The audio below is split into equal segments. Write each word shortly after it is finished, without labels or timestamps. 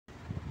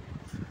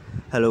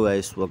Hello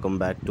guys, welcome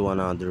back to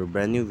another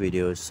brand new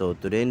video. So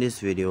today in this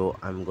video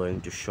I'm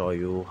going to show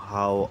you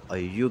how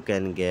you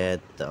can get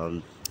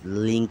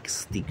link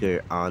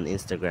sticker on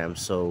Instagram.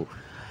 So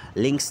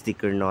link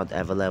sticker not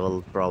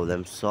available,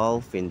 problem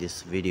solved in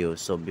this video.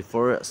 So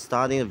before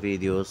starting the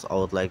videos, I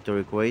would like to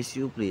request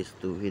you please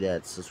to hit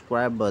that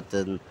subscribe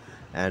button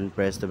and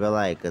press the bell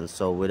icon.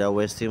 So without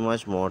wasting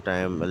much more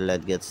time,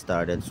 let's get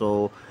started.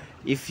 So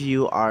if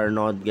you are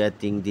not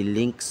getting the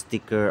link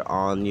sticker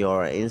on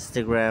your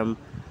Instagram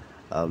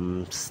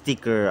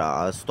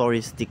sticker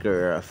story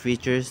sticker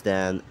features,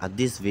 then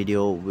this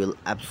video will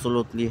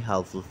absolutely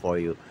helpful for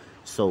you.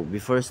 So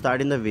before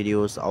starting the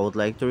videos, I would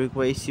like to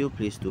request you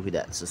please to hit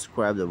that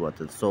subscribe the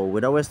button. So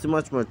without wasting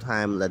much more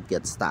time, let's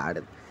get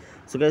started.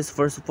 So guys,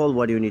 first of all,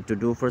 what you need to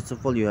do, first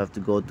of all, you have to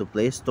go to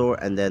Play Store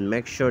and then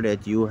make sure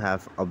that you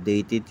have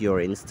updated your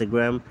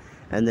Instagram,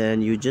 and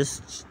then you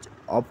just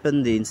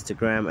open the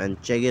Instagram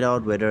and check it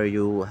out whether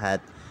you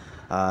had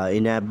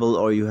enable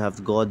or you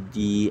have got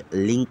the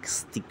link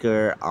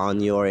sticker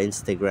on your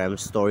Instagram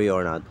story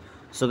or not.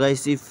 So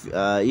guys, if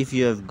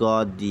you have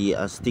got the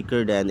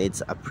sticker, then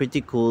it's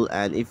pretty cool,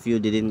 and if you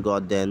didn't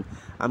got, then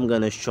I'm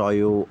gonna show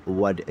you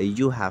what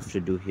you have to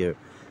do here.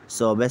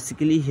 So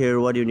basically here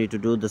what you need to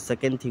do, the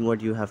second thing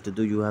what you have to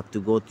do, you have to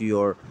go to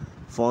your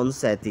phone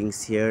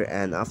settings here,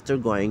 and after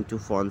going to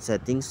phone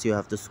settings you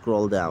have to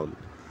scroll down.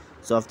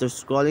 So after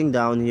scrolling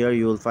down here,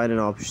 you will find an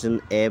option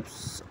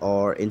apps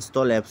or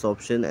install apps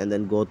option, and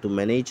then go to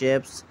manage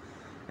apps,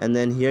 and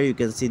then here you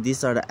can see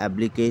these are the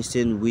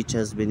application which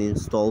has been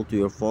installed to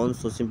your phone.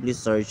 So simply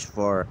search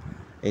for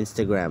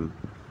Instagram,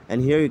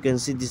 and here you can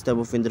see this type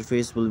of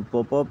interface will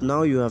pop up.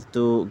 Now you have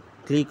to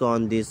click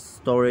on this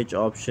storage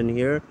option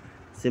here,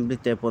 simply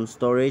tap on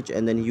storage,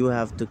 and then you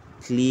have to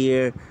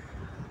clear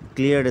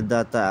the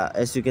data.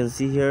 As you can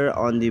see here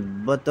on the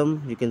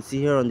bottom, you can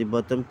see here on the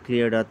bottom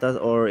clear data,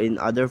 or in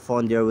other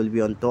phone there will be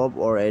on top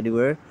or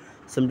anywhere.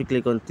 Simply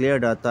click on clear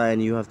data,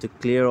 and you have to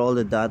clear all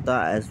the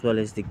data as well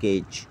as the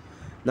cache.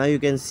 Now you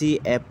can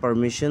see app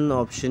permission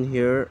option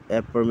here,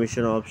 app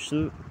permission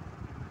option.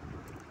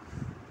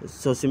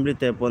 So simply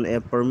tap on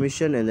app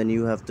permission, and then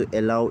you have to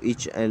allow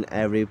each and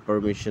every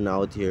permission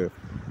out here.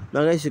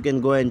 Now guys, you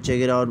can go and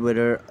check it out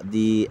whether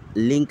the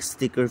link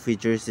sticker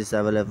features is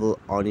available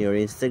on your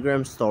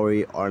Instagram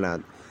story or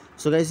not.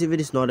 So guys, if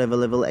it is not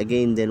available,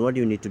 again, then what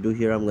you need to do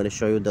here, I'm going to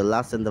show you the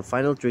last and the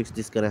final tricks.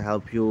 This is going to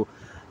help you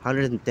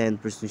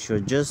 110% sure.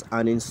 Just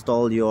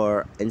uninstall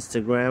your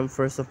Instagram.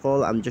 First of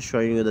all, I'm just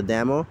showing you the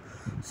demo.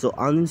 So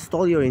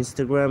uninstall your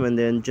Instagram, and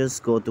then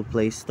just go to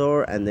Play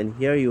Store, and then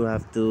here you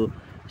have to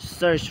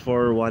search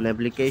for one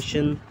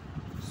application.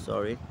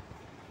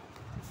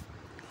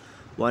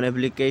 One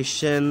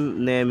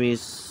application name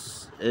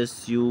is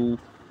SUPERVPN.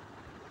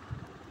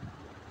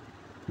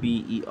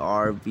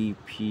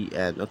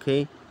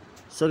 Okay,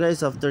 so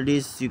guys, after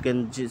this you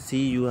can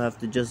see you have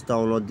to just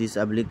download this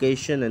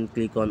application and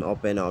click on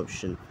open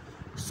option.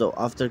 So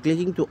after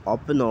clicking to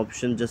open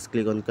option, just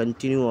click on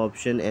continue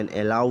option and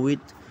allow it,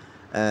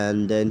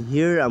 and then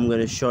here I'm going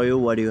to show you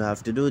what you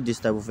have to do. This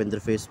type of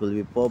interface will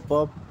be pop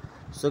up.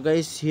 So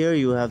guys, here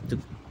you have to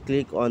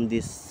click on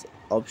this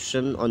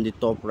option on the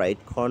top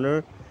right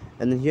corner,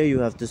 and then here you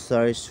have to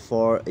search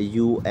for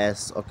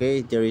US.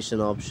 Okay, there is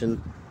an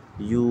option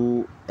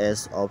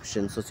US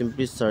option. So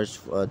simply search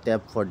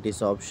tap for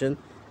this option,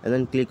 and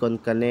then click on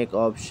connect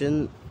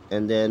option,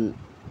 and then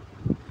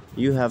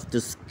you have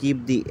to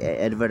skip the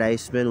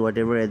advertisement.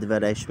 Whatever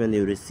advertisement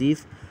you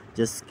receive,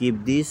 just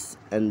skip this,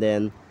 and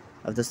then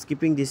after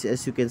skipping this,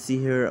 as you can see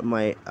here,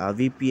 my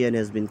VPN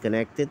has been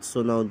connected.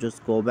 So now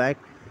just go back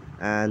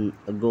and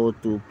go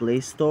to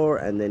Play Store,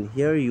 and then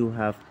here you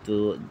have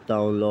to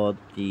download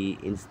the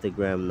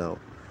Instagram now.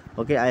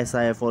 Okay, as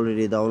I have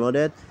already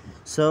downloaded,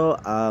 so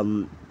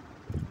I'm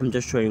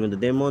just showing you the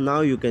demo.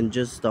 Now you can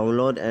just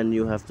download, and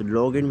you have to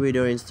log in with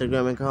your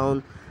Instagram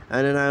account,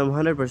 and then I'm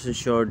 100%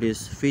 sure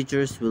these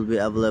features will be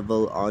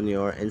available on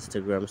your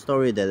Instagram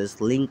story, that is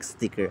link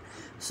sticker.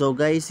 So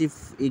guys,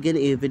 if again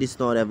if it is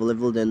not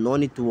available, then no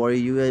need to worry.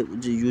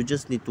 You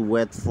just need to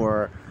wait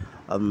for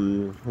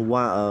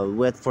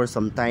wait for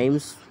some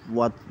times.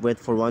 Wait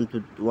for 1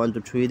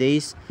 to 3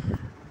 days.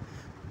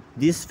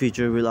 This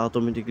feature will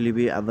automatically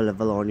be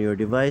available on your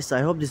device.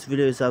 I hope this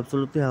video is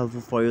absolutely helpful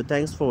for you.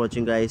 Thanks for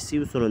watching guys. See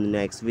you soon on the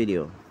next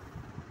video.